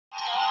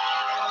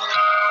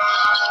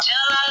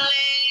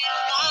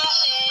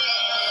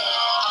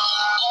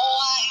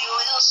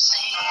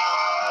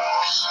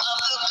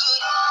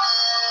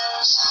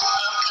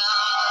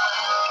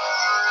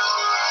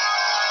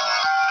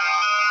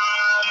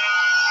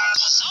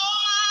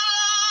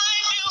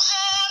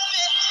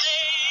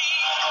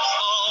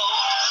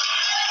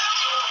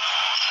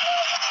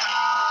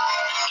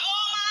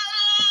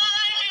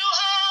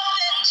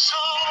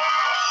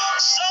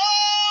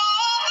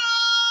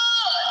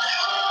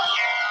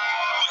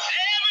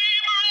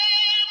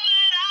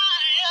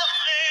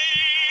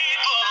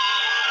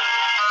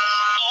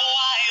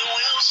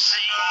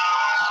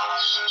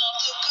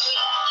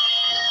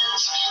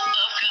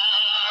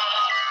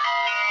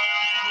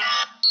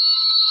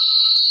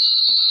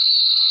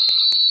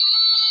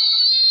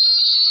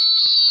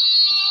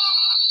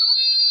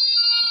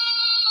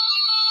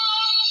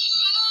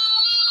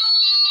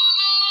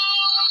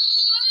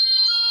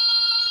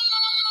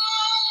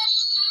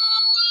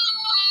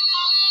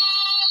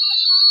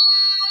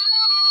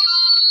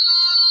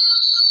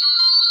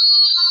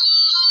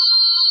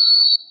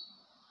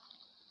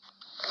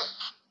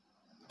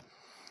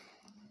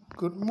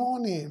Good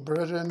morning,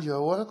 brethren. You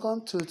are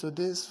welcome to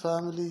today's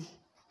family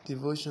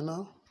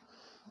devotional.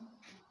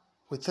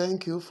 We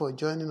thank you for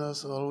joining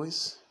us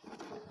always.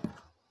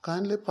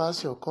 Kindly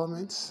pass your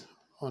comments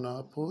on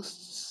our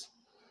posts.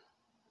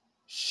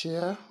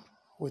 Share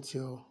with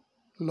your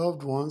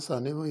loved ones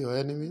and even your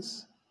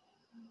enemies.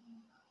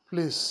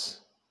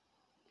 Please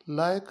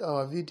like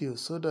our videos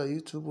so that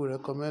YouTube will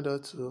recommend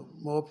us to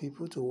more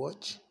people to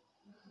watch.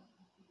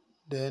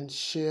 Then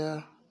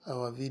share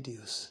our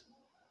videos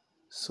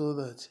so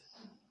that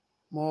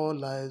more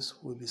lives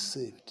will be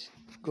saved.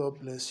 God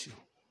bless you.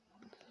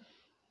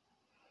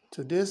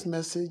 Today's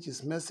message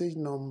is message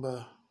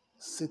number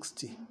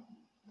 60.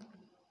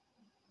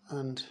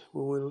 And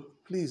we will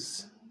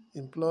please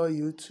implore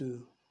you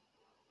to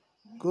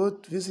go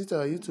visit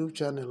our YouTube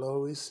channel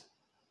always,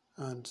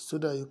 and so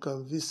that you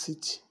can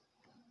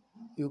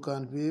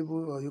be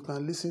able, or you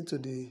can listen to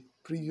the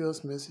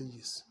previous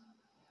messages.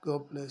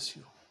 God bless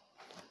you.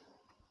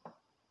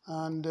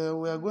 And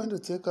we are going to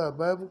take our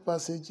Bible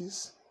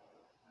passages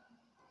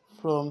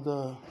from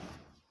the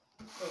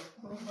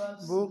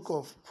book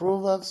of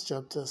Proverbs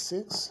chapter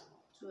 6,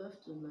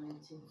 12 to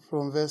 19.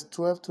 from verse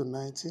 12 to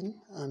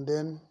 19, and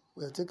then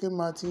we are taking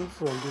Matthew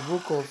from the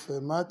book of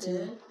Mark.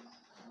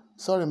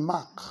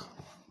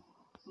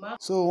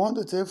 So we want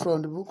to take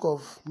from the book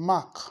of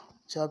Mark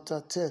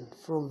chapter 10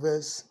 from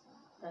verse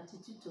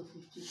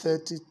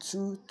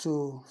 32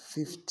 to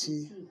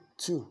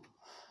 52.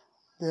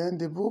 Then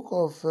the book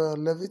of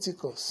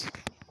Leviticus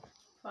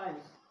 5.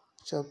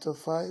 Chapter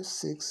 5,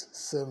 6,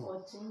 7.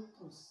 14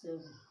 to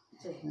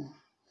 10.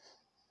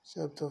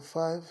 Chapter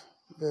 5,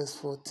 verse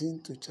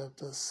 14 to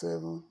chapter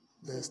 7,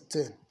 verse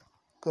 10.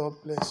 God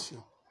bless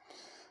you.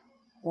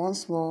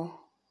 Once more,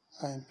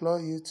 I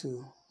implore you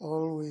to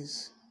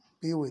always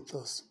be with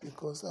us,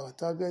 because our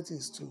target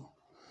is to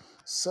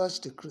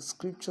search the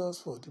scriptures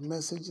for the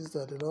messages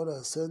that the Lord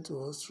has sent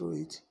to us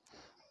through it,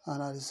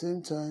 and at the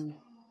same time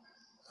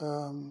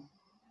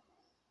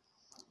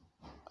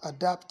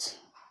adapt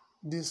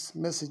these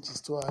messages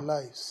to our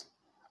lives.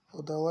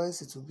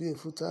 Otherwise, it will be a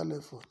futile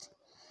effort.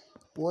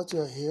 What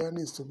you are hearing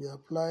is to be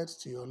applied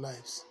to your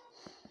lives.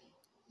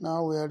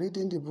 Now we are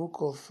reading the book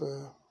of,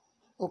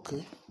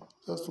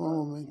 just one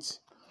moment.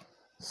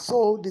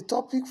 So the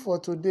topic for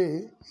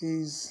today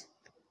is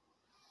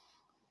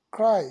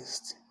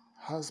Christ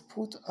has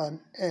put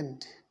an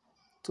end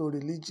to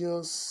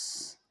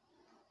religious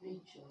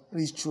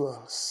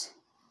rituals.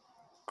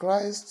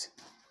 Christ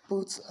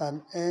puts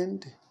an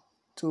end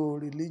to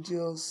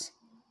religious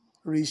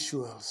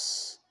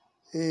rituals.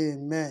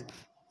 Amen.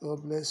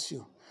 God bless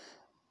you.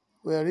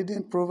 We are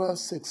reading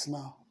Proverbs 6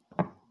 now.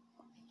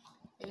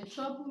 A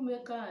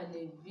troublemaker and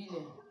a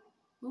villain,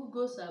 who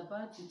goes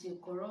about with a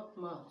corrupt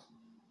mouth,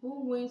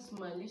 who winks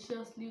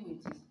maliciously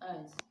with his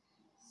eyes,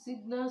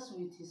 signals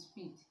with his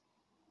feet,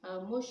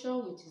 and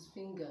motions with his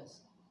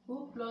fingers,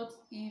 who plots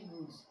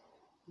evils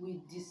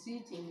with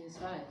deceit in his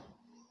heart.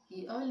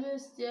 He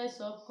always stirs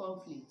up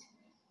conflict.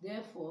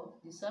 Therefore,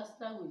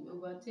 disaster will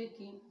overtake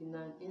him in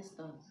an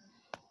instant.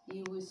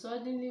 He will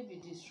suddenly be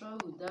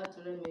destroyed without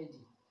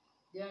remedy.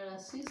 There are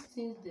 6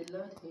 things the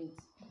Lord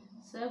hates,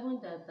 7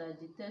 that are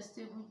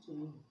detestable to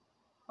him: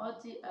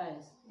 haughty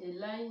eyes, a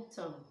lying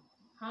tongue,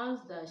 hands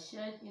that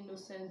shed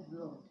innocent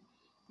blood,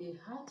 a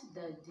heart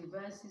that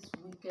devises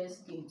wicked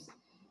schemes,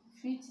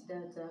 feet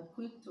that are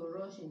quick to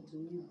rush into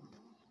evil,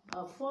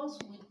 a false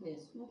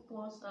witness who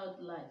pours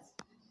out lies,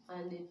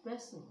 and a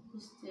person who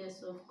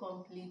stirs up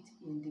conflict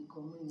in the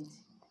community.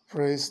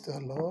 Praise the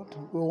Lord.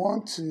 We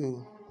want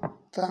to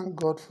thank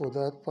God for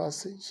that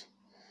passage.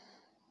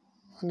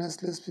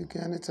 Honestly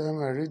speaking, anytime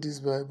I read this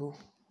Bible,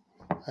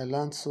 I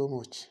learn so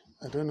much.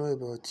 I don't know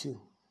about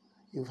you.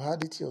 You've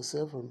heard it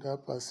yourself from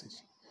that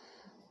passage.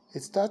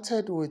 It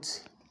started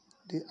with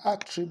the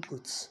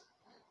attributes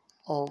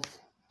of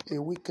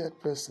a wicked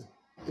person,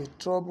 a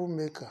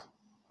troublemaker,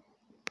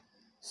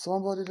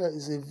 somebody that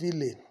is a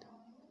villain,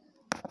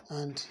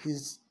 and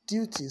his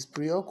duty is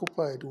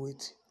preoccupied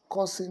with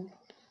causing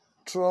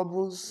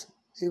troubles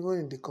even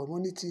in the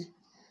community.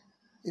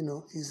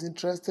 He's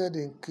interested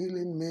in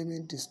killing,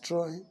 maiming,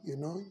 destroying.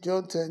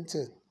 John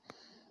 10:10.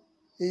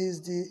 He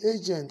is the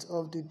agent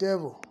of the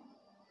devil,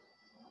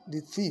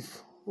 the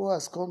thief, who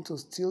has come to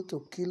steal,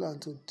 to kill,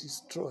 and to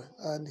destroy.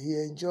 And he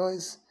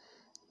enjoys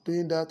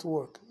doing that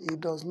work. He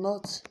does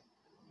not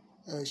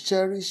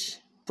cherish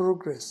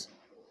progress,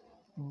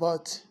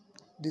 but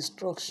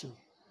destruction.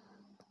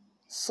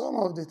 Some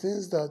of the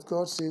things that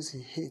God says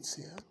he hates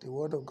here, the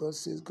word of God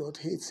says God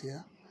hates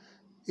here,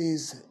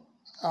 is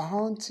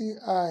haughty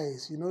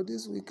eyes.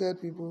 These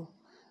wicked people,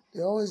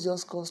 they always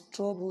just cause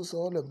troubles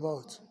all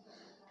about.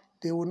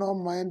 They will not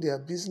mind their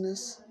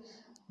business.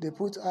 They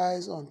put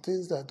eyes on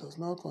things that does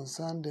not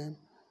concern them,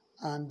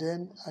 and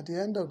then at the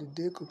end of the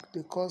day,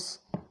 they cause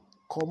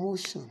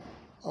commotion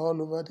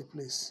all over the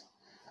place.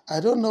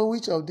 I don't know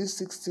which of these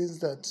 6 things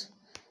that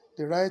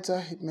the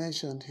writer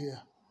mentioned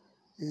here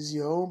is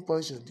your own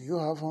portion. Do you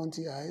have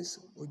haughty eyes?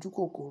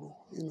 Ojukokoro,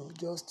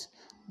 just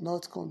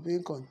not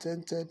being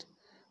contented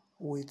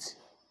with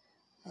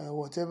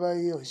whatever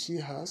he or she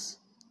has.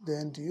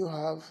 Then do you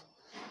have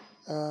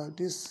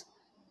this?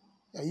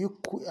 Are you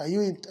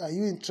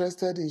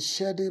interested in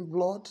shedding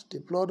blood, the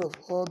blood of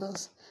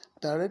others,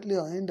 directly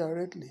or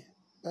indirectly?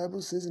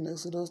 Bible says in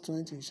Exodus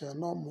 20, you shall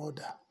not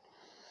murder.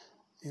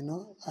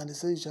 And it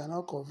says you shall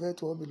not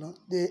covet what belongs.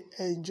 They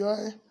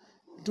enjoy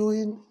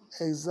doing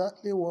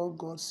exactly what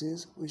God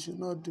says we should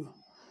not do.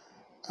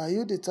 Are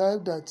you the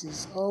type that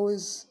is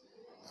always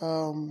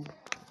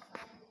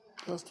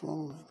just one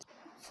moment?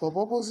 For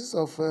purposes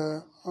of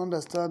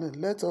understanding,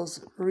 let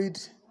us read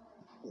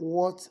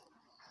what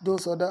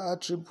those other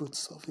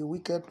attributes of a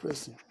wicked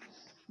person.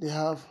 They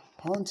have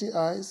haunty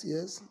eyes,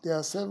 yes. There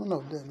are 7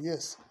 of them,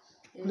 yes.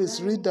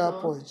 Please read that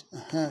point.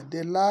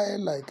 They lie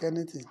like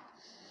anything.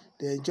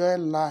 They enjoy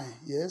lying,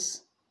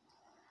 yes.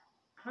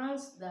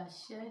 Hands that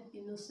shed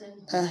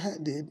innocent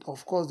blood.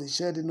 Of course, they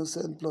shed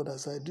innocent blood.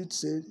 As I did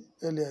say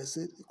earlier, I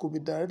said it could be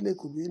directly, it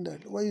could be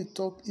indirectly. When you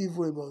talk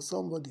evil about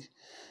somebody,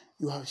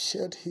 you have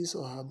shed his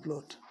or her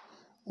blood.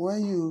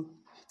 When you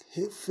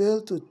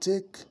fail to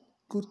take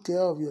good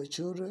care of your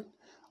children,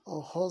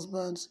 or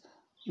husbands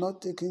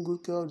not taking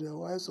good care of their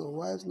wives, or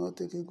wives not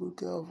taking good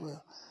care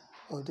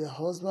of their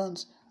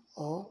husbands,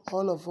 or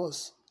all of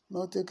us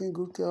not taking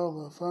good care of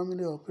our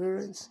family or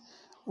parents,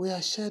 we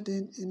are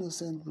shedding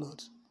innocent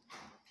blood.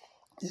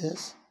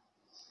 Yes.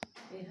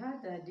 They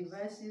had their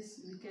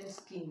devices, wicked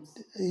schemes.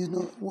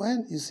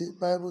 When you see,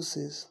 Bible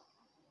says,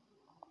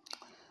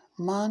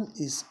 man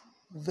is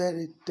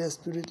very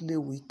desperately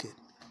wicked.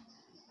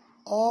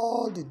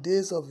 All the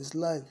days of his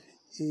life,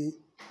 he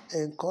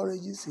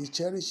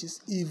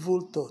cherishes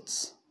evil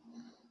thoughts.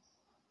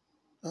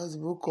 That's the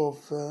book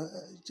of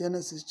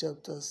Genesis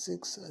chapter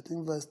 6, I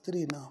think verse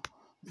 3 now.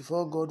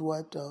 Before God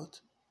wiped out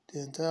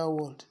the entire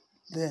world,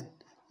 then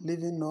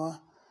leaving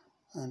Noah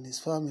and his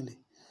family.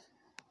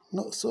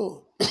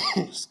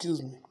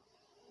 Excuse me.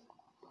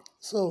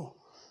 So,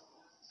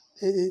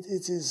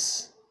 it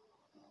is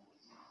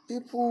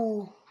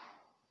people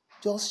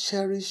just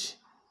cherish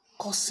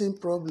causing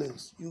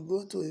problems. You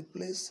go to a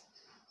place,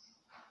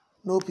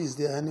 no peace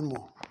there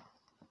anymore.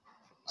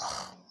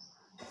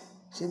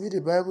 Maybe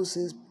the Bible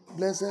says,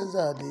 blessed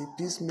are the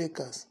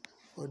peacemakers,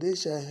 for they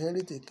shall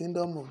inherit the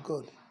kingdom of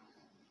God.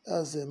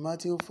 That's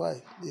Matthew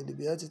 5, the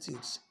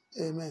Beatitudes.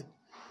 Amen.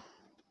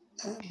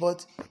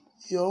 But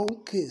your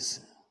own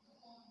case,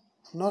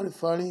 I'm not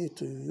referring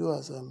to you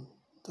as I'm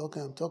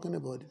talking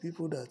about the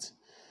people that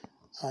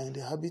are in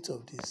the habit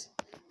of this.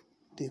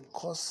 They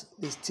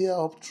stir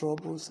up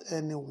troubles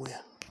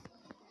anywhere.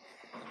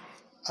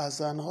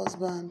 As an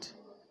husband,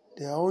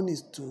 their own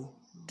is to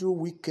do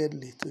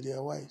wickedly to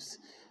their wives.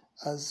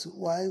 As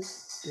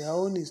wives, their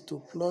own is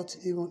to plot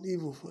even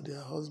evil for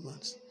their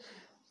husbands.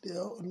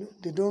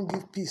 They don't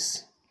give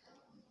peace.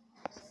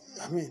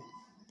 I mean,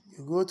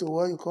 you go to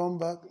work, you come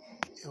back,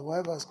 your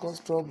wife has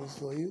caused troubles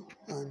for you,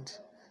 and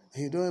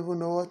you don't even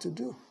know what to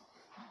do.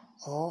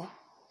 Or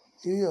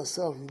you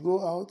yourself, you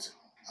go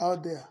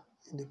out there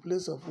in the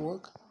place of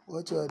work,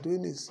 what you are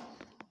doing is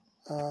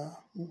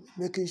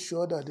making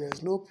sure that there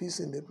is no peace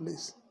in the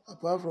place.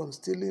 Apart from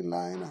stealing,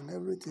 lying, and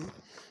everything,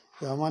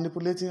 you are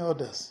manipulating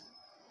others.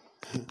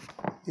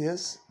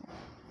 Yes?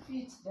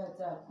 Feet that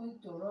are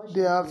quick to rush.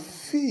 Their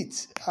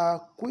feet are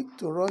quick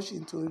to rush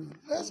into evil.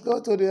 Let's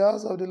go to the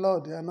house of the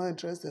Lord. They are not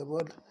interested.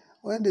 But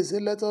when they say,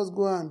 let us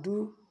go and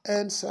do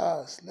end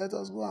SARS, let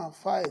us go and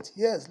fight.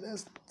 Yes,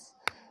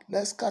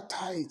 let's cut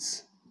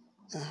ties.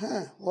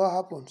 What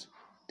happens?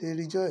 They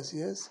rejoice,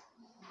 yes?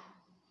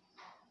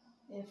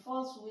 A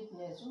false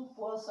witness who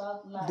pours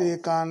out lies. They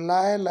can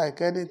lie like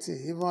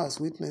anything, even as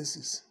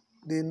witnesses.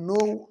 They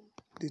know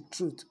the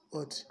truth,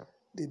 but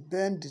they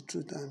bend the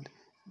truth and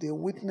they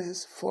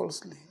witness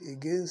falsely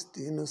against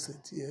the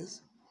innocent,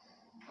 yes?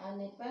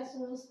 And a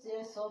person who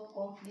stirs up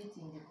conflict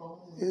in the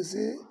community. You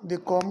see, the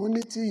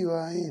community you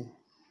are in,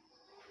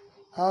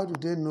 how do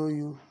they know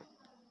you?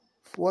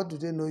 What do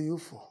they know you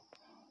for?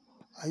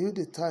 Are you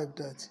the type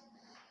that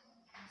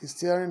is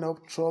stirring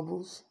up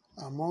troubles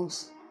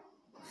amongst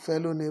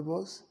fellow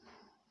neighbors,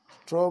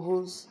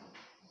 troubles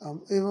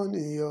even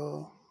in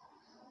your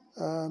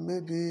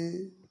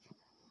maybe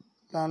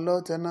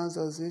landlord-tenant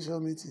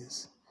association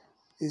meetings?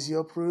 Is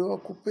your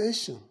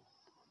preoccupation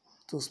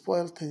to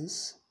spoil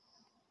things?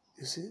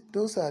 You see,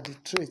 those are the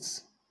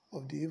traits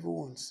of the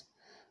evil ones.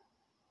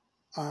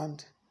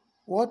 And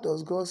what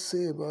does God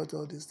say about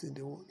all these things?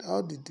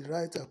 How did the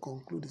writer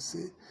conclude? He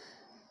say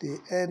they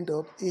end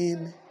up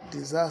in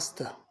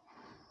disaster.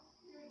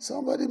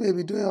 Somebody may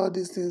be doing all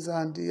these things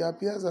and it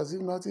appears as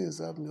if nothing is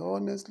happening.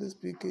 Honestly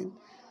speaking,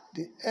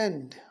 the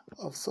end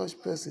of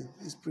such person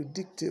is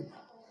predictable.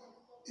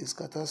 It's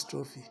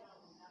catastrophe.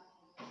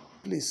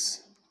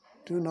 Please,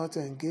 do not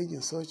engage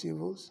in such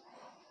evils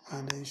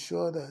and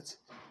ensure that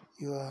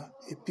you are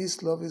a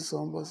peace-loving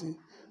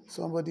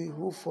somebody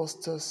who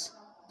fosters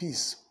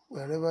peace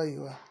wherever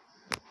you are.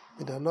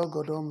 May the Lord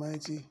God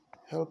Almighty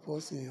help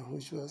us in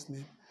Yahushua's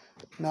name.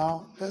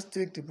 Now, let's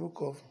take the book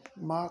of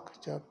Mark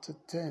chapter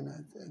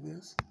 10, I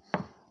guess.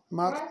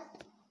 Mark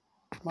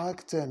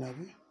 10,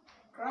 Abby.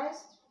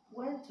 Christ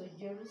went to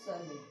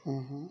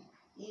Jerusalem.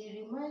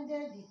 He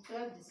reminded the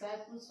 12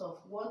 disciples of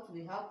what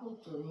will happen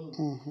to him.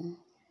 Mm-hmm.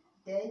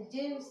 Then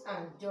James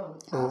and John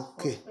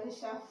asked for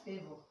special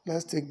favor.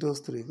 Let's take those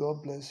three.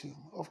 God bless you.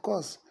 Of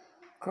course,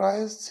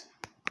 Christ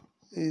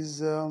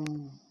is, let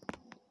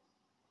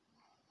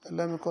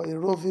me call it a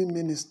roving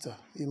minister.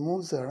 He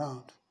moves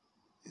around.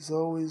 He's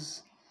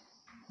always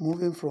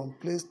moving from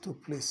place to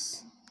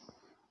place.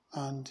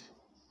 And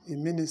he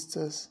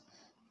ministers.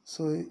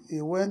 So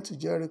he went to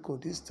Jericho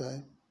this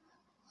time.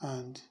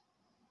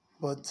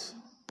 But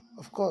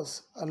of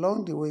course,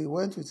 along the way, he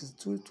went with his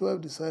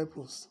 12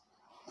 disciples.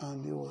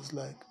 And he was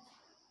like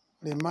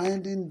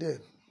reminding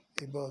them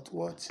about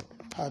what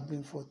had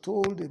been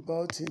foretold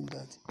about him,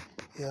 that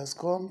he has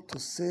come to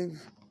save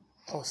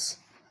us.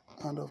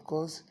 And of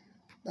course,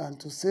 and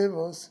to save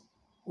us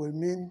will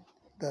mean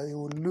that he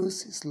will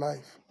lose his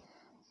life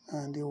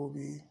and he will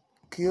be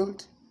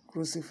killed,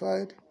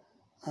 crucified,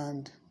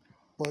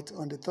 but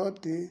on the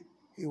third day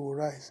he will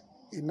rise.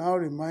 He now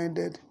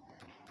reminded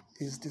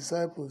his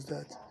disciples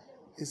that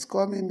it's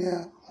coming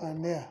near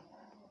and near,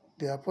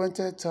 the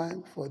appointed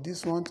time for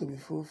this one to be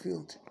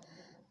fulfilled.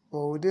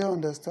 But would they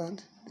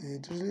understand? They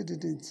really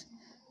didn't.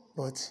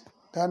 But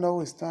that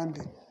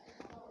notwithstanding,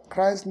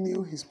 Christ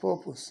knew his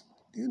purpose.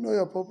 Do you know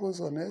your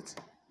purpose on earth?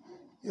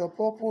 Your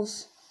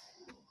purpose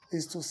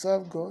is to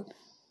serve God.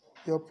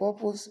 Your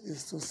purpose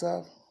is to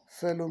serve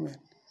fellow men.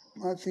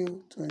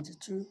 Matthew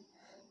 22,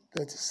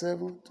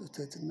 37 to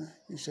 39.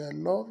 You shall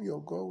love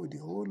your God with the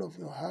whole of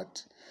your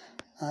heart,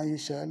 and you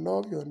shall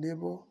love your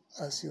neighbor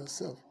as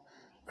yourself.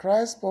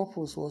 Christ's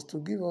purpose was to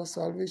give us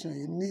salvation.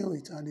 He knew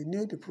it, and he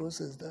knew the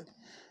process, that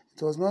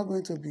it was not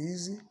going to be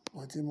easy,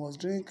 but he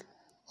must drink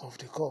of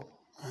the cup.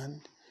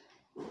 And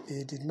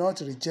he did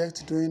not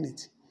reject doing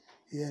it.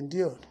 He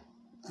endured.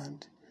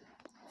 And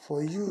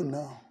for you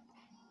now,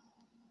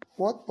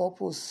 what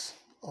purpose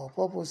or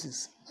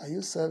purposes are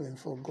you serving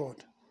for God?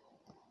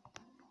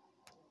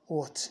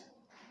 What?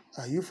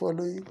 Are you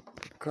following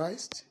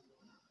Christ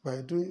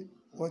by doing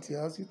what he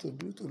asks you to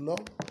do, to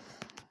love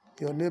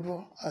your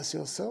neighbor as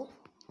yourself?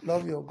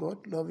 Love your God,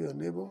 love your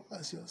neighbor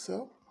as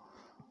yourself?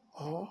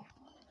 Or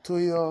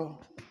to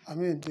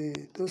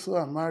those who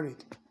are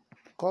married,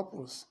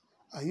 couples,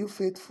 are you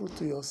faithful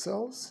to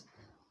yourselves?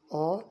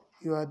 Or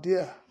you are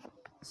there,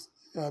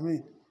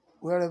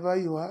 wherever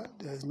you are,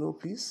 there is no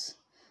peace.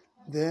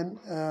 Then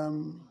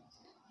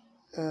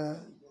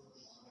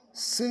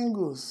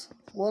singles,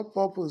 what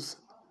purpose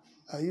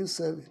are you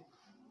serving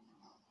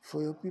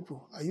for your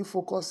people? Are you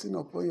focusing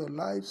upon your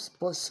life's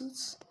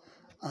pursuits?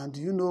 And do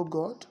you know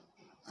God?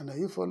 And are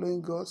you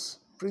following God's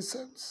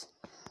precepts?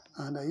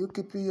 And are you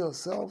keeping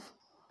yourself,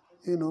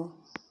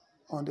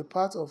 on the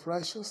path of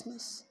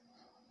righteousness?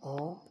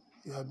 Or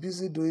you are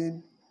busy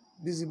doing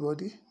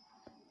busybody?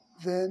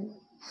 Then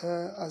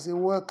as a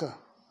worker,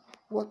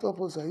 what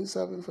purpose are you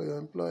serving for your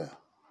employer?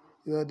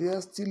 You are there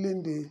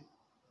stealing the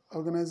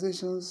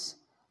organization's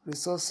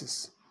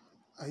resources.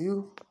 Are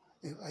you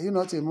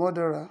not a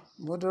murderer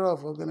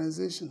of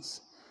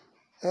organizations?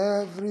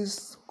 Every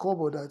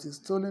kobo that is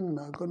stolen in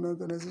an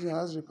organization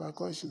has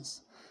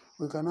repercussions.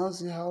 We can now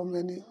see how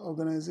many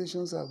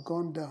organizations have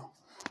gone down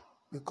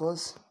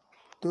because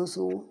those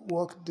who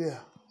work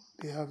there,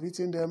 they have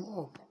eaten them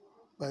up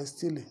by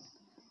stealing,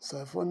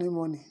 siphoning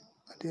money.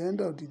 At the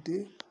end of the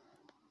day,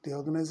 the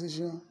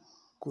organization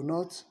could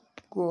not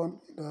go on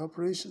in the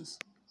operations.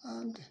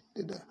 And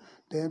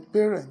then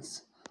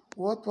parents,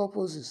 what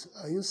purposes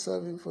are you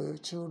serving for your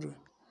children?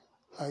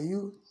 Are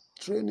you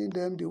training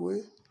them the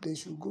way they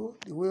should go,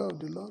 the way of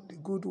the Lord, the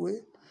good way?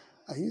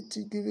 Are you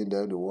giving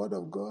them the word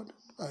of God?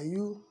 Are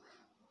you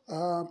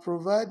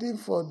providing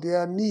for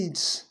their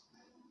needs?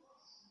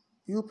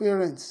 You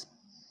parents,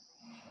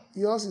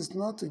 yours is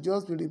not to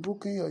just be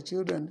rebooking your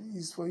children.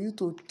 It's for you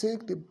to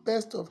take the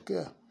best of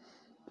care.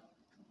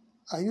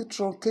 Are you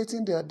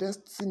truncating their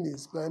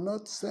destinies by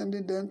not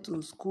sending them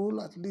to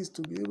school at least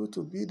to be able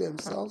to be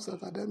themselves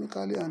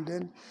academically and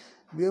then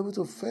be able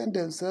to fend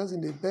themselves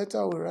in a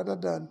better way rather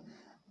than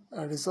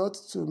resort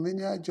to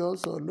menial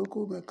jobs or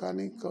local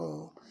mechanic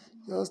or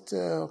just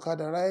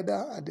Okada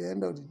rider at the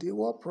end of the day?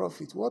 What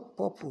profit? What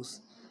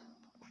purpose?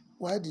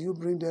 Why do you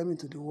bring them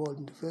into the world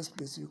in the first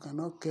place? You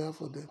cannot care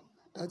for them.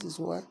 That is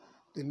why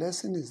the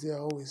lesson is there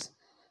always.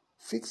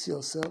 Fix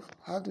yourself.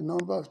 Have the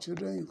number of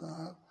children you can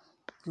have.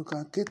 You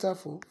can cater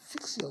for.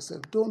 Fix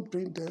yourself. Don't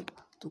bring them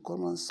to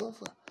come and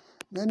suffer.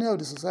 Many of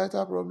the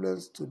societal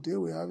problems today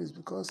we have is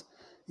because,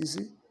 you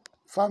see,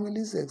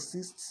 families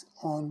exist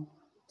on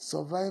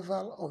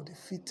survival of the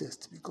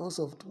fittest because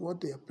of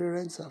what their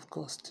parents have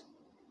caused.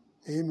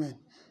 Amen.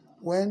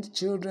 When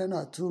children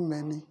are too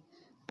many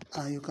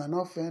and you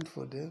cannot fend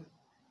for them,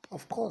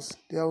 of course,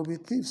 there will be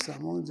thieves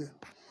among them.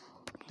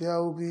 There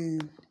will be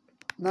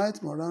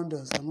night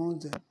marauders among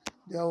them.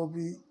 There will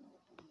be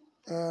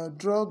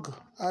drug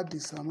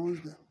addicts among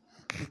them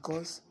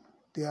because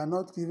they are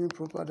not given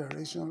proper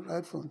direction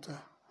right from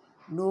time.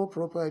 No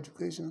proper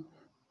education.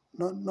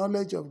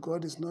 Knowledge of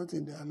God is not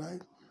in their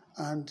life.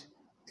 And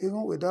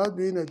even without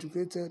being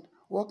educated,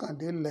 what can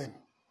they learn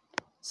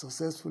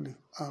successfully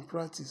and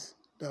practice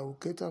that will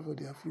cater for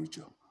their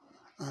future?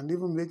 and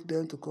even make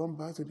them to come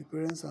back to the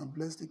parents and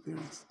bless the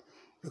parents.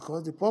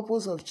 Because the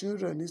purpose of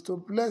children is to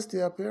bless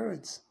their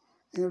parents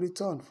in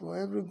return for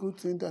every good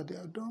thing that they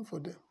have done for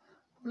them.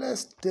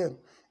 Bless them.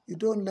 You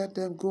don't let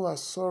them go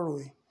as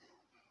sorrowing.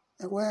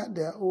 And when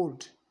they are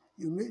old,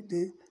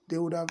 they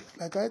would have,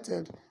 like I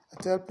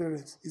tell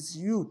parents, it's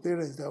you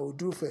parents that will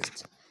do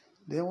first.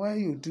 Then when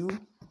you do,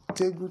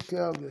 take good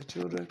care of your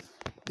children.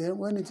 Then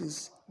when it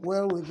is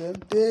well with them,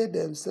 they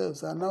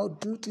themselves are now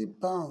duty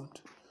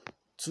bound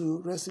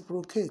to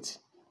reciprocate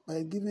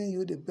by giving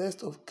you the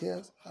best of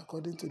care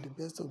according to the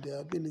best of their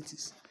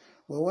abilities.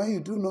 But when you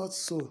do not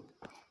sow,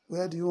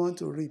 where do you want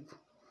to reap?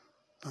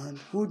 And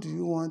who do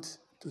you want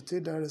to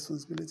take that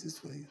responsibilities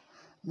for you?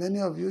 Many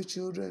of you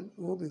children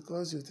who,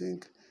 because you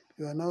think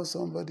you are now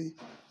somebody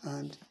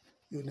and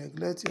you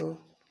neglect your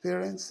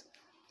parents,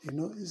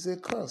 it's a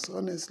curse,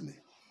 honestly.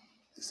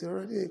 It's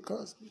already a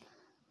curse.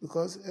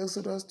 Because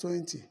Exodus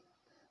 20,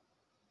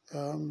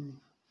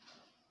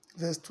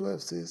 verse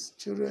 12 says,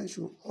 children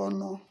should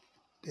honor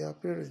their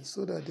parents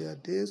so that their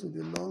days will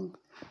be long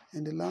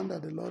in the land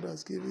that the Lord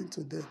has given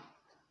to them.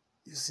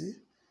 You see,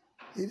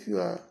 if you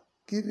are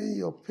giving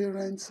your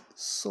parents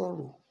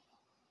sorrow,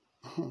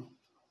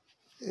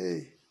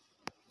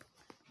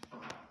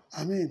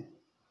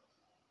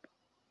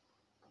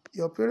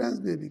 your parents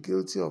may be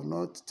guilty of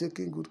not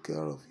taking good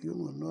care of you,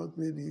 or not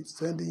maybe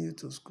sending you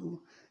to school,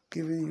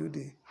 giving you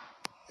the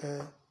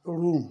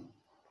room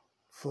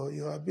for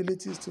your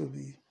abilities to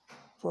be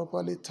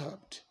properly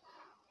tapped.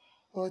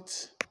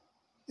 But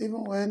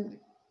even when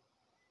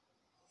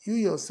you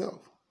yourself,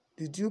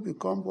 did you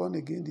become born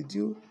again? Did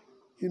you,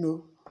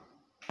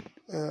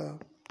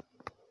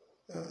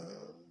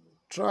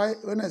 try?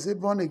 When I say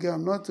born again,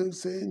 I'm not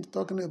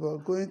talking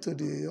about going to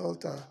the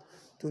altar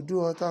to do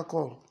altar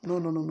call.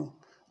 No.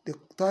 The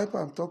type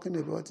I'm talking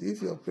about,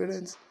 if your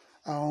parents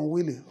are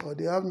unwilling or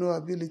they have no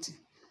ability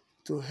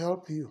to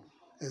help you,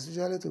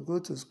 especially to go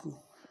to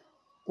school,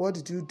 what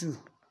did you do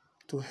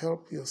to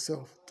help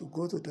yourself to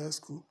go to that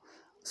school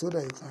so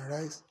that you can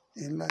rise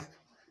in life?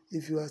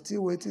 If you are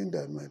still waiting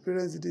that my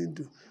parents didn't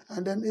do,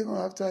 and then even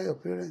after your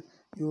parents,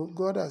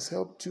 God has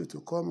helped you to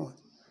come out,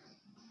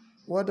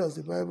 what does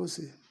the Bible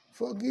say?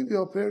 Forgive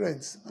your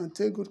parents and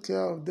take good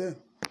care of them.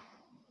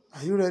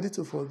 Are you ready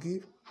to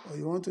forgive, or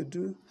you want to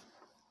do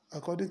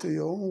according to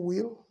your own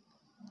will?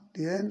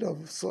 The end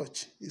of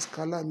such is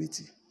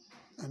calamity,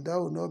 and that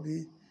will not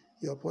be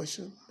your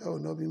portion. That will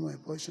not be my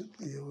portion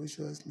in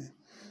Yahushua's name.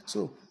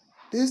 So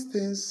these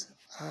things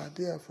are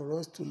there for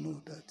us to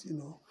know that,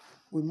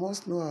 we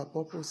must know our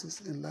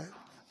purposes in life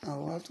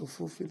and we have to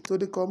fulfill to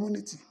the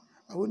community.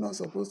 Are we not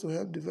supposed to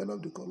help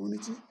develop the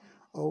community?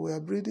 Or we are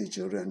breeding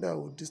children that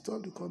will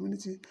disturb the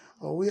community?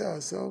 Or we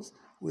ourselves,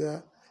 we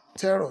are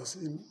terrors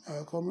in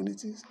our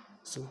communities?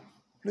 So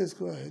please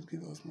go ahead,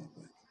 give us more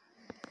points.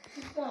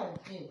 Peter and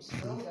James,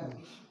 young and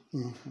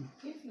bishop.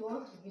 If you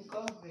want to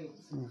become great,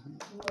 you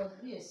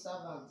must be a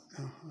servant.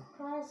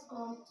 Christ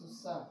comes to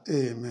serve.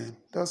 Amen.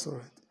 That's all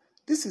right.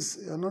 This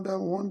is another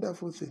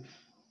wonderful thing.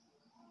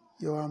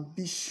 Your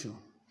ambition,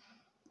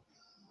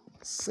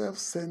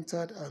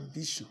 self-centered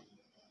ambition.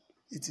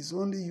 It is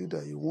only you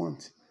that you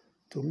want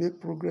to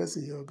make progress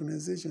in your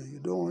organization. You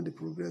don't want the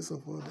progress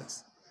of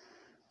others.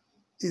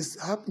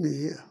 It's happening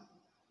here.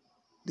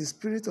 The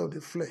spirit of the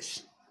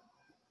flesh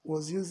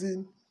was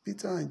using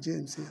Peter and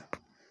James here.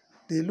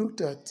 They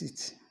looked at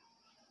it.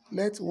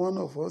 Let one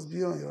of us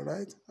be on your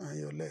right and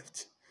your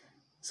left.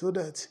 So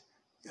that,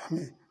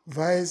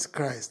 vice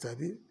Christ,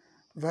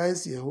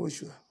 vice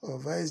Yehoshua, or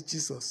vice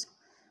Jesus.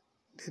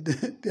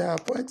 They are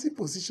appointing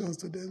positions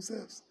to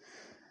themselves.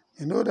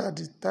 You know that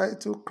the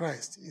title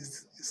Christ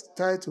is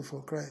title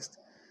for Christ.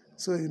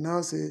 So you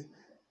now say,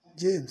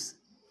 James,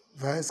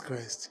 vice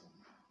Christ.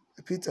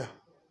 Peter,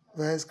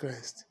 vice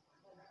Christ.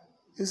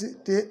 You see,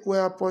 they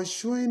were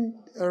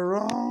pursuing a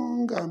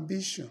wrong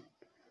ambition.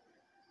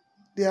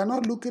 They are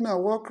not looking at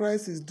what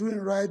Christ is doing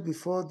right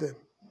before them.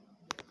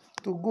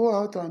 To go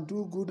out and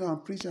do good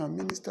and preach and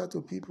minister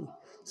to people,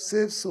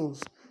 save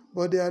souls.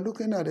 But they are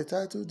looking at the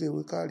titles they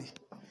will carry.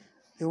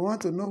 They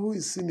want to know who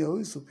is senior, who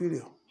is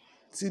superior.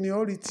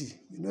 Seniority,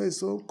 is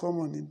so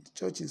common in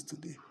churches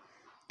today.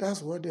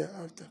 That's what they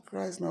are after.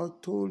 Christ now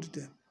told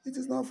them, it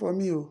is not for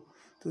me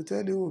to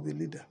tell you who will be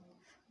leader.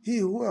 He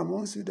who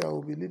amongst you that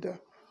will be leader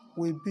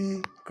will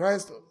be,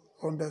 Christ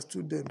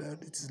understood them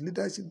that it is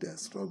leadership they are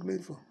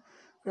struggling for.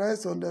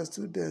 Christ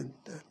understood them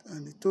that,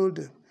 and he told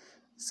them,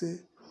 say,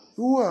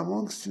 who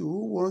amongst you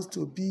who wants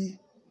to be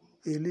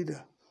a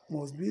leader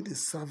must be the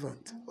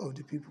servant of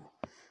the people.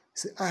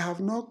 Say, I have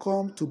not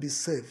come to be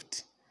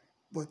served,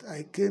 but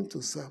I came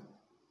to serve.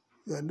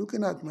 You are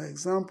looking at my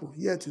example,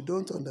 yet you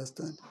don't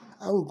understand.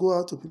 I will go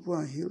out to people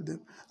and heal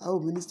them. I will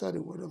minister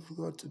the word of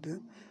God to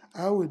them.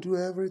 I will do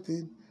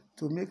everything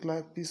to make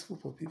life peaceful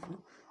for people.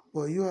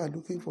 But you are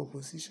looking for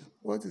position.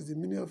 What is the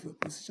meaning of your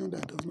position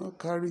that does not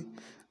carry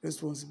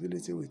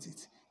responsibility with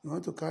it? You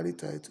want to carry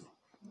title.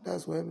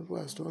 That's why people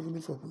are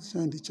struggling for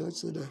position in the church,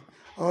 so that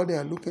all they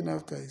are looking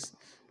after is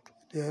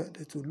they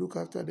to look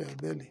after their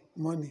belly.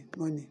 Money.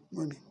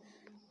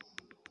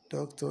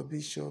 Doctor,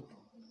 bishop,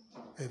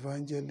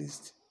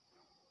 evangelist,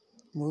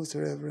 most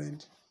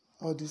reverend,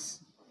 all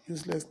these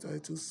useless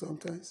titles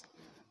sometimes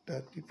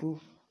that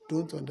people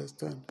don't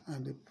understand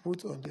and they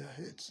put on their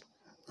heads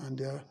and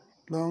their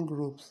long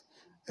robes.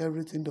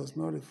 Everything does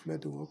not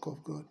reflect the work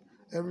of God.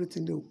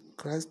 Everything that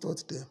Christ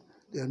taught them,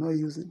 they are not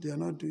using, they are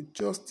not doing.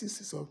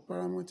 Justice is of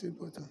paramount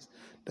importance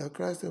that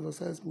Christ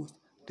emphasized most.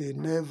 They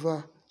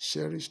never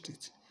cherished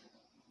it.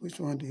 Which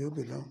one do you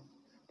belong?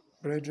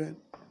 Brethren,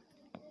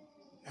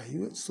 are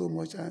you so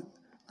much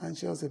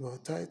anxious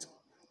about title?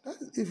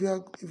 If you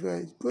are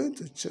going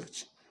to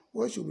church,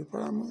 what should be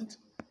paramount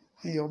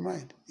in your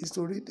mind is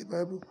to read the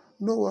Bible,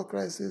 know what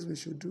Christ says we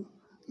should do,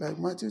 like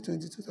Matthew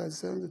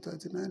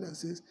 22:37-39 that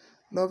says,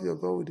 love your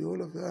God with the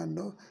whole of your heart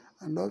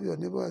and love your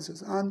neighbor as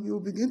yourself. And you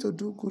begin to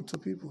do good to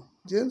people.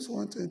 James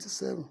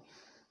 1:27,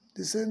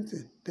 the same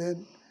thing.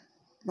 Then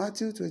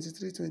Matthew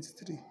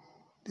 23:23,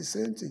 the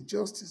same thing.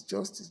 Justice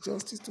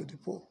to the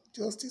poor,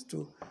 justice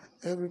to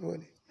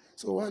everybody.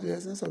 So what the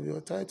essence of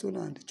your title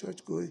and the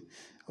church going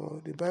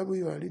or the Bible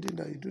you are reading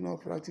that you do not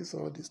practice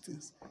all these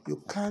things?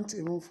 You can't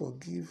even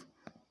forgive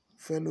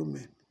fellow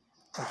men.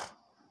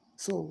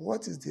 So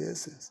what is the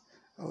essence?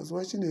 I was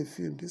watching a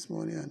film this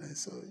morning and I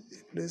saw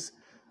a place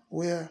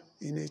where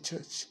in a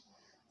church,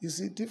 you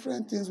see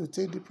different things will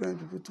take different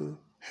people to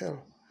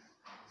hell.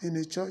 In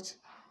a church,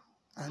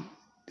 and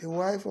the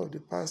wife of the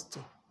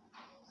pastor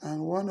and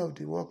one of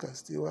the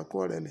workers, they were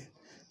quarreling.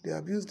 They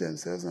abused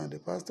themselves and the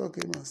pastor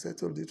came and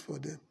settled it for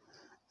them.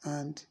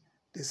 And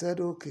they said,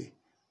 okay.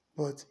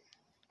 But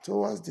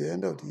towards the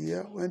end of the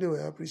year, when they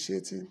were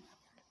appreciating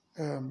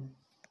the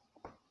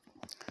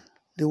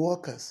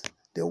workers,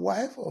 the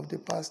wife of the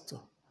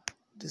pastor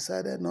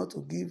decided not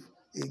to give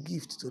a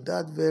gift to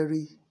that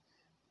very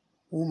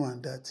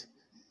woman that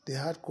they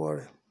had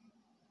quarrel.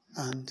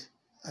 And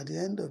at the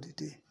end of the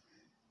day,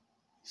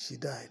 she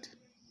died.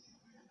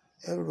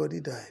 Everybody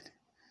died.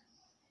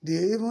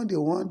 Even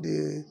the worker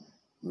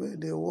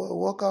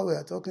we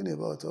are talking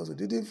about also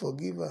didn't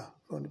forgive her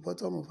from the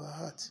bottom of her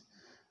heart.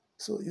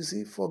 So you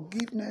see,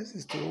 forgiveness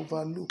is to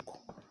overlook,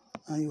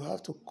 and you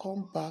have to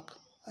come back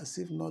as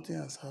if nothing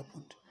has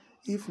happened.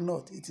 If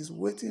not, it is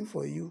waiting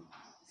for you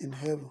in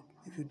heaven.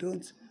 If you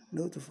don't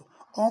know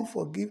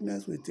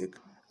unforgiveness will take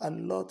a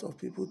lot of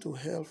people to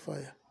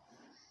hellfire.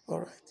 All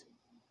right.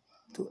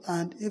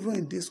 And even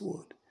in this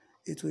world,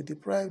 it will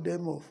deprive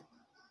them of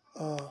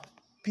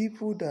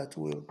people that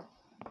will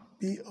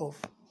be of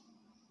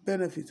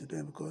benefit to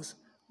them, because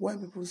when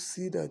people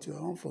see that you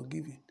are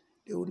unforgiving,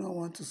 they will not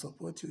want to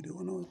support you. They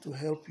will not want to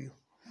help you.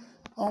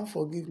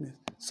 Unforgiveness.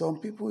 Some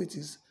people, it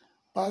is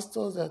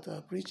pastors that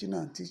are preaching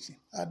and teaching.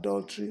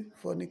 Adultery,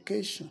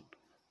 fornication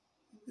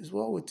is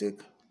what will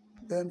take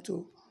them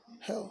to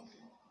hell,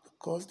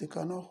 because they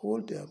cannot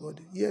hold their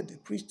body. Yet they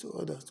preach to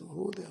others to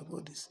hold their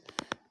bodies.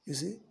 You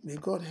see, may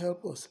God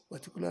help us,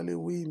 particularly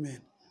we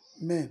men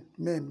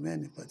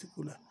in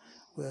particular.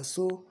 We are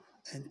so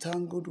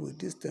entangled with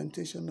this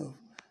temptation of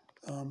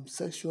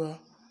sexual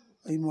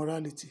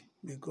immorality.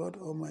 May God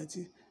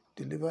Almighty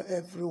deliver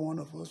every one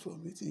of us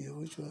from it in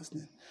Yahushua's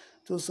name.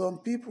 To some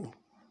people,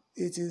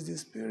 it is the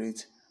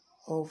spirit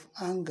of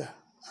anger.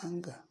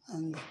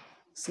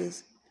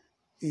 Says,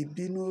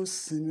 Ibino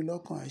similo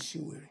kan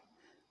ashiwere.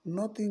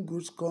 Nothing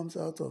good comes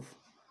out of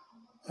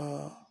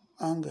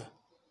anger.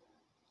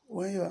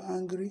 When you are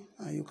angry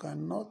and you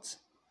cannot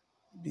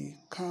be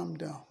calmed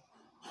down,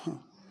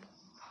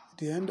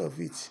 the end of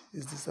it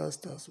is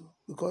disastrous,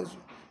 because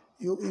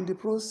you, in the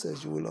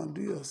process, you will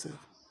undo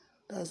yourself.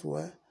 That's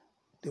why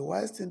the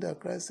wise thing that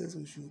Christ says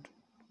we should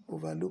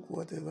overlook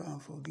whatever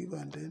and forgive,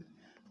 and then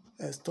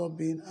stop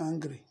being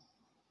angry.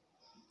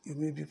 You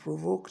may be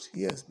provoked,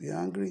 yes, be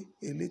angry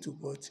a little,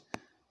 but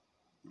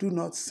do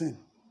not sin.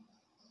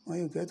 When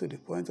you get to the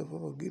point of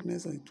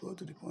forgiveness and you get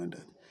to the point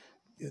that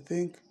you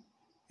think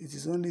it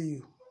is only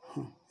you,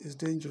 it's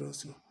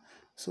dangerous.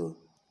 So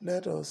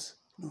let us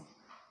know.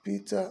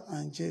 Peter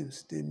and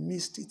James, they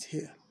missed it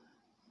here.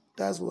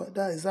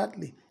 That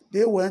exactly.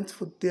 They went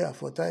there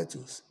for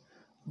titles,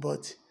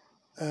 but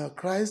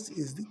Christ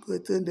is the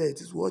great thing there.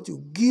 It is what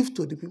you give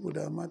to the people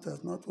that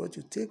matters, not what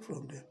you take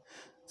from them.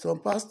 Some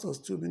pastors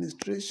too,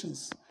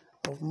 ministrations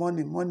of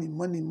money.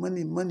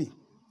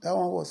 That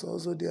one was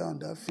also there on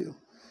that film.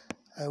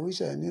 I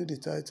wish I knew the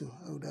title.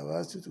 I would have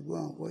asked you to go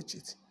and watch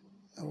it.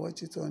 I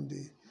watch it on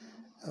the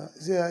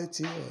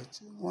ZIT or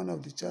one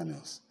of the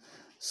channels.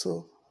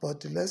 So, but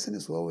the lesson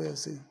is what we are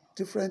saying.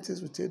 Different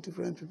things will take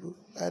different people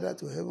either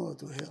to heaven or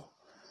to hell.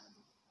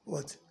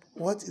 But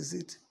what is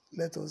it?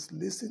 Let us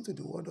listen to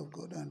the word of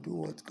God and do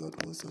what God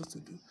wants us to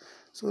do,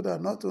 so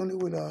that not only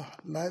will our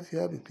life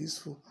here be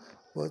peaceful,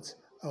 but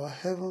our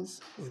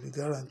heavens will be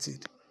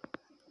guaranteed.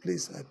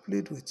 Please, I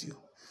plead with you.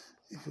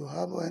 If you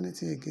have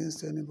anything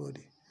against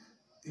anybody,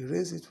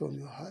 erase it from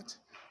your heart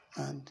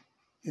and,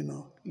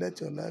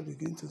 let your life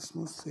begin to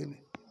smooth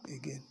sailing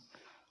again.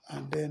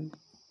 And then,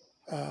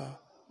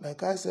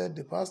 like I said,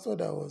 the pastor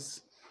that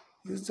was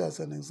used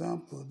as an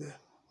example there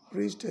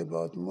preached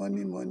about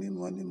money. When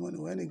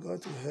he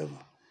got to heaven,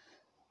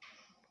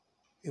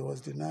 he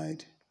was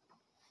denied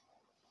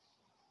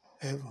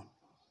heaven.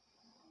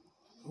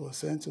 He was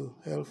sent to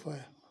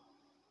hellfire.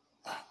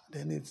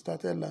 Then he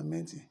started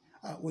lamenting.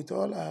 With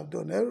all I have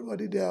done,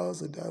 everybody there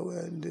also that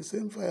were in the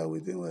same fire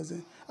with him was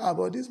saying,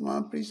 but this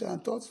man preached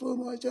and taught so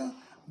much,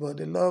 but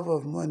the love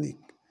of money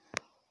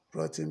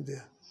brought him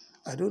there.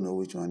 I don't know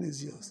which one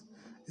is yours.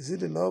 Is it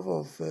the love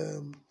of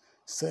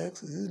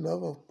sex? Is it the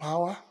love of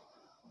power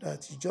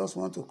that you just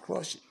want to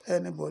crush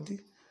anybody?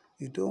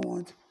 You don't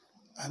want,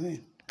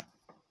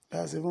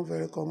 that's even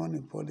very common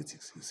in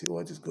politics. You see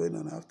what is going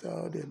on after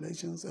all the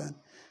elections, and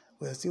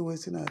we're still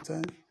wasting our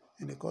time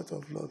in the court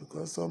of law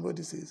because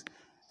somebody says,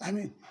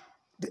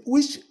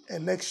 which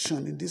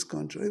election in this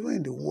country, even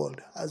in the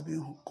world, has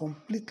been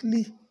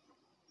completely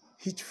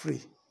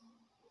hitch-free?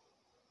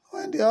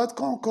 When the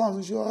outcome comes,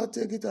 we should all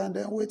take it and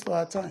then wait for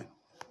our time.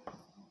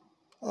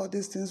 All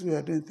these things we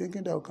are doing,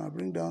 thinking that we can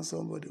bring down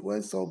somebody.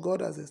 When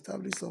God has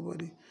established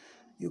somebody,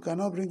 you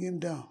cannot bring him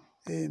down.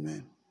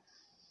 Amen.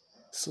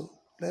 So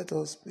let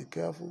us be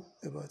careful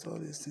about all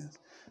these things.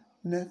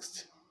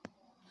 Next.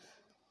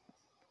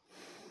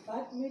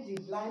 Bartholomew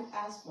the blind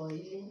asked for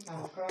healing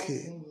and Christ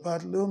healed.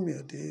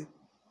 Bartholomew the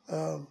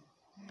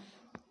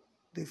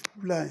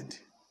blind.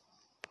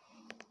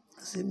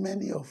 See,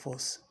 many of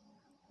us,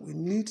 we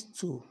need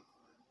to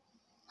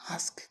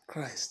ask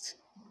Christ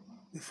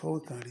before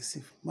we can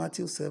receive.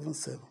 Matthew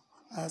 7:7.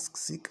 Ask,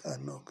 seek,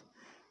 and knock.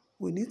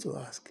 We need to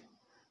ask.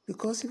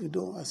 Because if you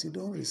don't ask, you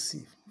don't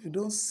receive. If you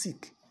don't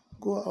seek,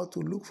 go out to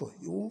look for,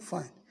 you won't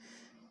find.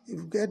 If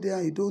you get there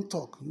and you don't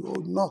talk, you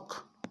won't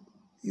knock,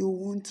 you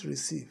won't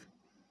receive.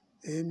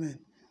 Amen.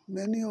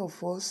 Many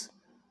of us,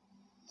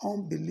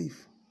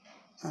 unbelief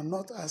and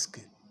not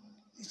asking,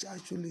 it's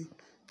actually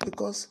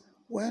because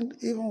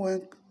even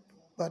when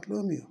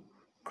Bartholomew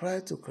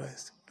cried to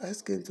Christ,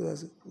 Christ came to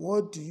us,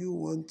 what do you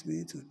want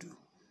me to do?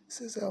 He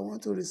says, I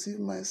want to receive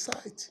my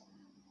sight.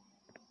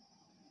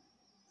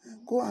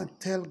 Go and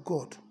tell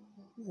God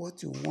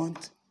what you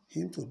want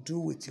him to do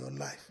with your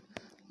life.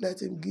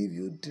 Let him give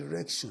you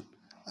direction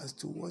as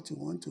to what you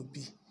want to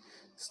be.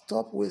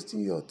 Stop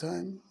wasting your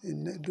time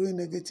in doing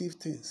negative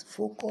things.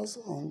 Focus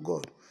on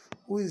God,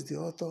 who is the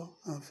author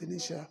and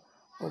finisher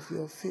of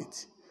your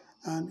faith,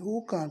 and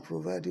who can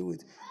provide you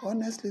with.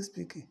 Honestly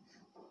speaking,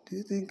 do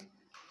you think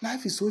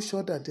life is so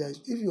short that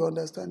if you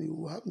understand, you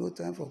will have no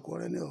time for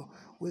quarreling or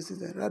wasting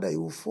time. Rather,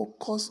 you will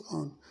focus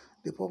on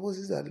the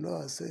purposes that the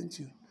Lord has sent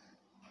you.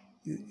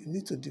 You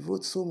need to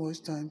devote so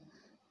much time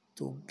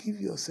to give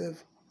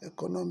yourself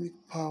economic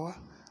power,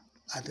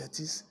 and that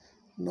is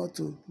not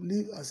to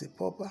live as a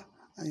pauper,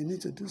 and you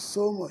need to do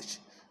so much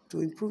to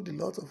improve the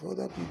lot of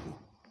other people.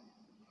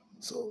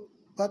 So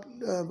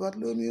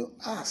Bartholomew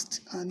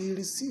asked and he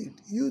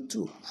received. You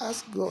too,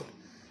 ask God.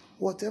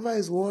 Whatever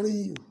is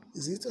worrying you,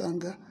 is it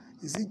anger?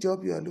 Is it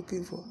job you are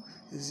looking for?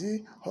 Is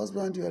it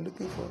husband you are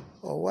looking for?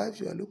 Or wife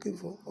you are looking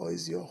for? Or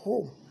is your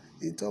home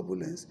in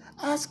turbulence?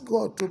 Ask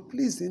God to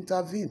please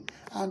intervene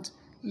and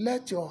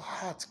let your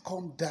heart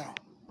come down.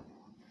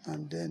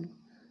 And then,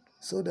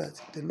 so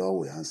that the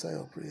Lord will answer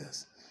your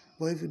prayers.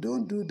 But if you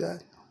don't do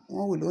that,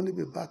 one will only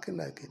be barking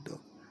like a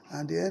dog.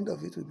 And the end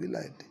of it will be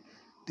like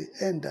the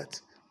end that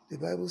the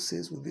Bible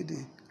says will be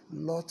the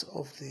lot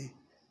of the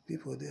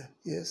people there.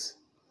 Yes?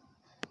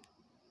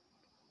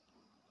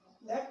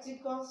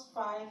 Leviticus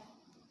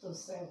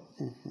 5-7.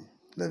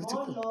 Leviticus.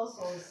 More laws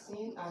on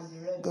sin and the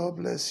rebel. God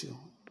bless you.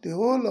 The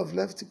whole of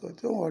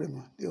Leviticus, don't worry,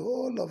 man. The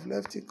whole of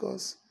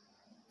Leviticus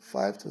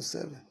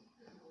 5-7,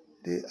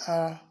 they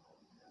are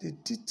the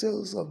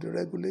details of the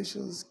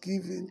regulations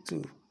given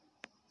to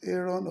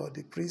Aaron or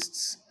the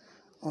priests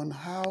on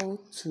how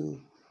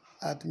to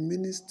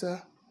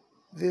administer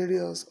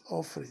various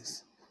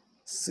offerings,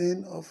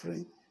 sin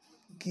offering,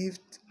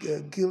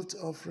 guilt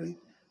offering,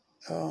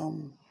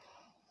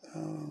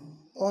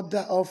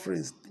 other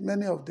offerings,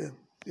 many of them,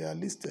 they are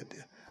listed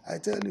there. I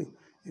tell you,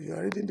 if you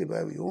are reading the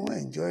Bible, you won't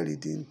enjoy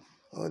reading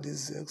all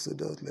these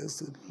Exodus,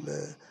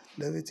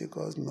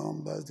 Leviticus,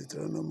 Numbers,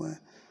 Deuteronomy.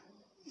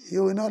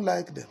 You will not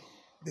like them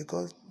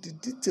because the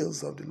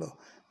details of the law.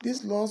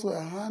 These laws were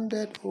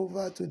handed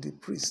over to the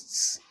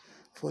priests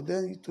for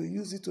them to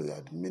use it to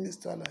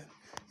administer life.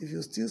 If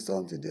you steal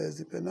something, there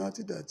is a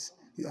penalty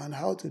and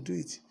how to do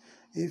it.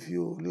 If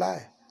you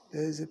lie,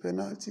 there is a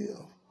penalty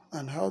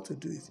and how to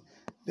do it.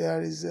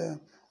 There is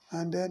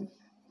and then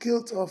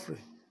guilt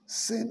offering,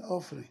 sin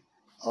offering,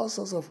 all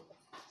sorts of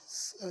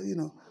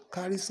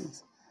carry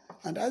sins.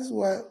 And that's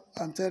why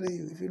I'm telling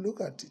you, if you look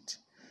at it,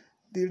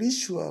 the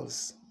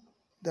rituals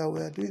that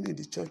we are doing in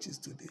the churches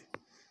today,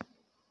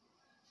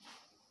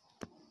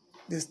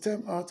 they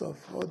stem out of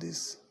all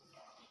these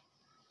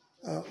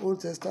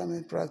Old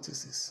Testament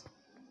practices.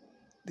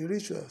 The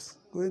rituals,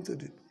 going to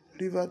the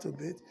river to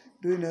bathe,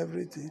 doing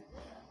everything,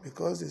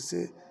 because they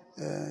say,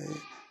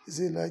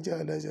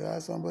 Elijah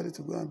asked somebody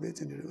to go and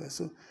bathe in the river.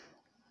 So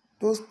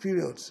those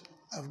periods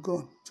have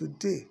gone.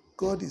 Today,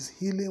 God is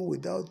healing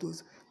without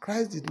those.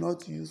 Christ did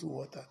not use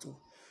water to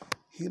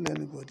heal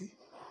anybody.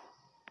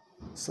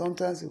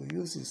 Sometimes he will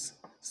use his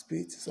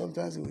spit,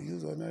 sometimes he will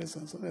use ordinary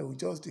sand, sometimes he will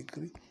just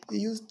decree. He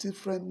used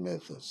different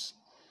methods.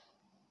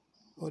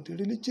 But the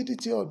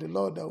rigidity of the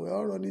law that we are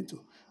all running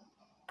to,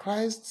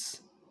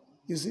 Christ's,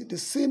 you see, the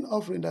sin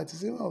offering that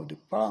is even of the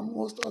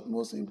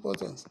utmost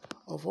importance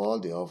of all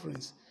the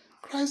offerings.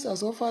 Christ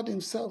has offered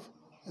himself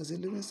as a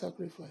living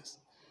sacrifice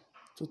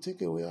to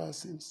take away our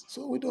sins.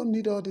 So we don't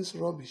need all this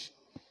rubbish.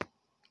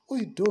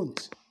 We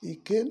don't. He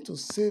came to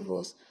save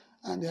us,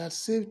 and he has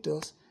saved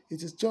us.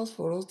 It is just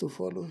for us to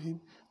follow him.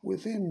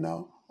 With him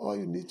now, all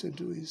you need to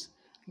do is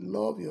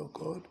love your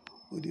God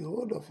with the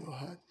whole of your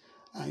heart,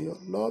 and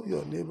love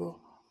your neighbor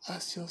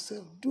as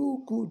yourself.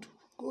 Do good.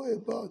 Go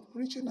about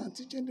preaching and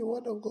teaching the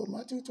word of God.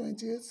 Matthew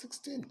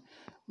 28:16.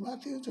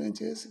 Matthew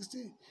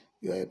 28:16.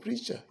 You are a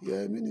preacher. You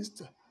are a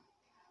minister.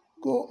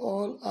 Go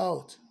all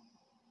out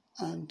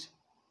and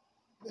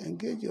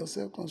engage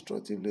yourself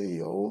constructively in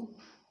your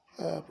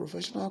own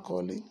professional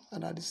calling,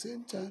 and at the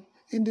same time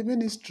in the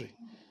ministry.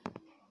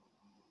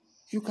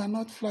 You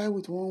cannot fly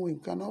with one wing.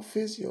 You cannot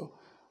face your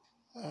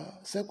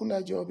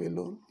secular job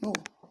alone. No,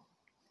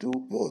 do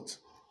both.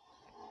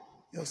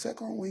 Your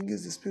second wing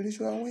is the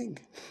spiritual wing,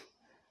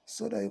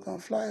 so that you can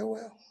fly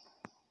well.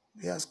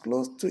 Be as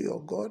close to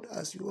your God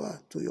as you are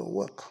to your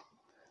work,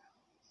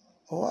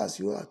 or as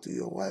you are to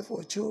your wife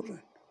or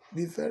children.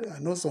 I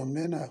know some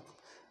men are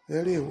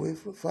very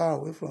far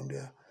away from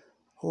their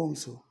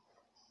homes,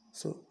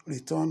 so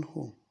return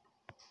home.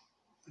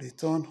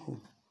 Return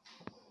home.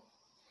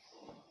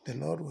 The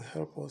Lord will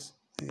help us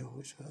in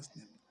Yahushua's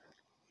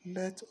name.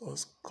 Let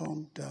us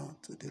come down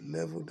to the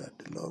level that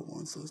the Lord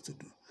wants us to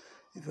do.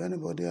 If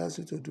anybody asks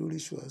you to do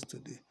rituals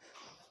today,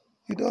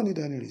 you don't need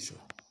any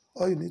ritual.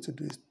 All you need to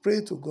do is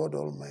pray to God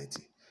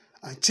Almighty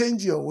and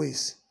change your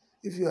ways.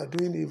 If you are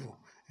doing evil,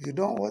 if you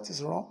don't know what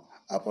is wrong,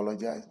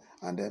 apologize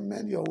and then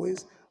mend your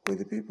ways with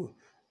the people.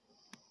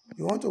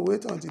 You want to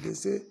wait until they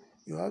say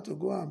you have to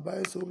go and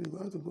buy soap, you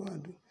have to go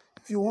and do.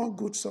 If you want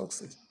good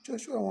success,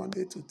 Joshua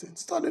 1:8-10.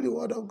 Study the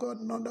word of God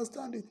and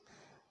understand it.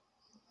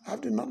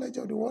 Have the knowledge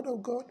of the word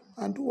of God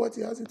and do what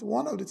he has it.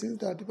 One of the things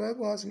that the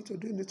Bible asks you to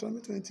do in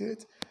Deuteronomy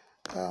 28,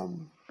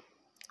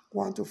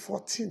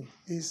 1-14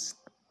 is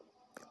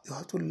you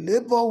have to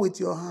labor with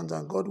your hands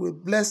and God will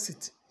bless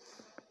it.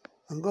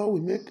 And God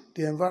will make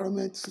the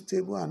environment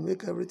suitable and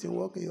make everything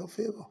work in your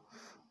favor.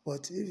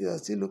 But if you are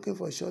still looking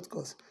for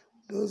shortcuts,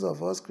 those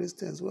of us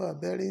Christians who are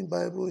burying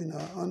Bible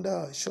under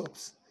our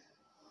shops,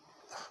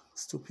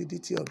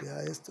 stupidity of the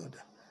highest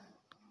order.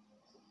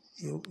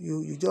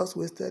 You just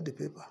wasted the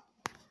paper.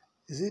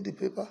 You see the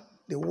paper?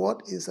 The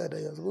word inside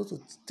that you're supposed to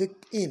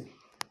take in.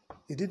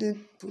 You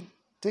didn't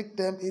take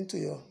them into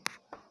your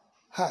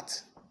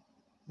heart,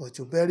 but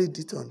you buried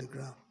it on the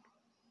ground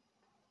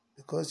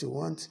because you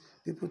want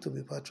people to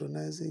be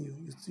patronizing you.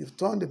 You've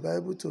turned the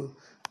Bible to,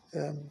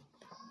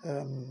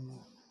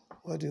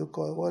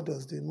 what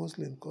does the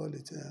Muslim call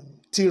it?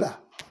 Tira.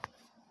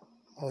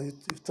 Or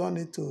you've turned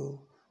it to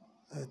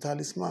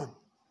talisman.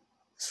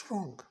 It's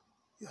wrong.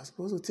 You're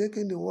supposed to take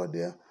in the word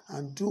there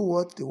and do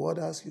what the word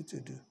asks you to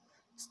do.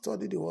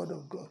 Study the word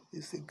of God.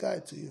 It's a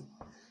guide to you.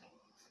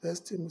 2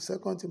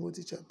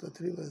 Timothy chapter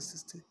 3, verse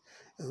 16.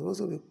 You're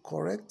supposed to be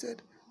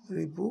corrected,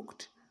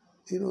 rebuked.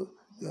 You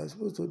are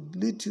supposed to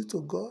lead you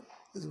to God.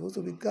 You're supposed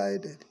to be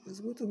guided. You're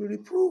supposed to be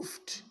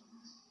reproved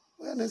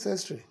where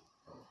necessary.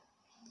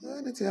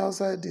 Anything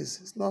outside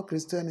this, it's not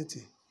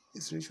Christianity.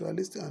 It's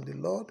ritualistic, and the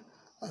Lord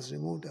has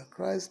removed that.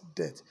 Christ's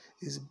death,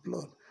 his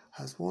blood,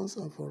 has once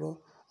and for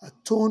all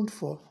atoned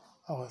for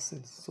our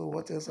sins. So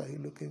what else are you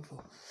looking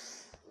for?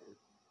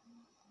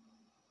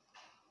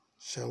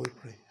 Shall we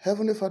pray?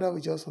 Heavenly Father,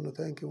 we just want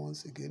to thank you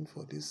once again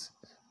for this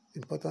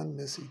important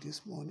message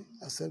this morning.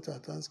 Accept our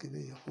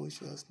thanksgiving in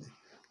Yahushua's name.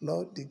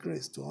 Lord, the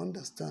grace to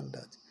understand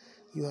that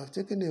you have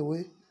taken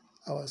away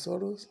our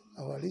sorrows,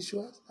 our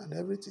rituals, and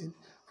everything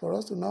for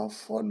us to now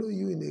follow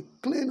you in a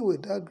clean way.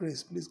 That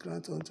grace, please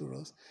grant unto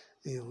us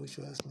in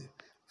Yahushua's name.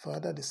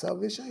 Father, the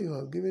salvation you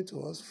have given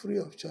to us free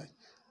of charge,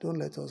 don't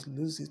let us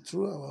lose it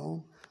through our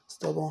own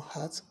stubborn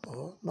hearts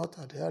or not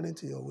adhering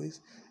to your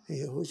ways. In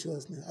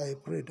Yahushua's name, I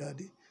pray,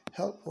 Daddy,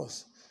 help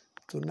us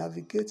to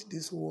navigate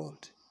this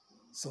world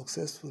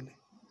successfully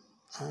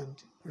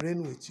and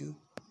reign with you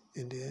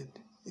in the end.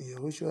 In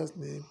Yahushua's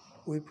name,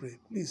 we pray.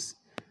 Please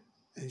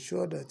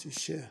ensure that you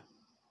share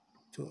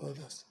to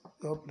others.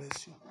 God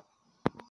bless you.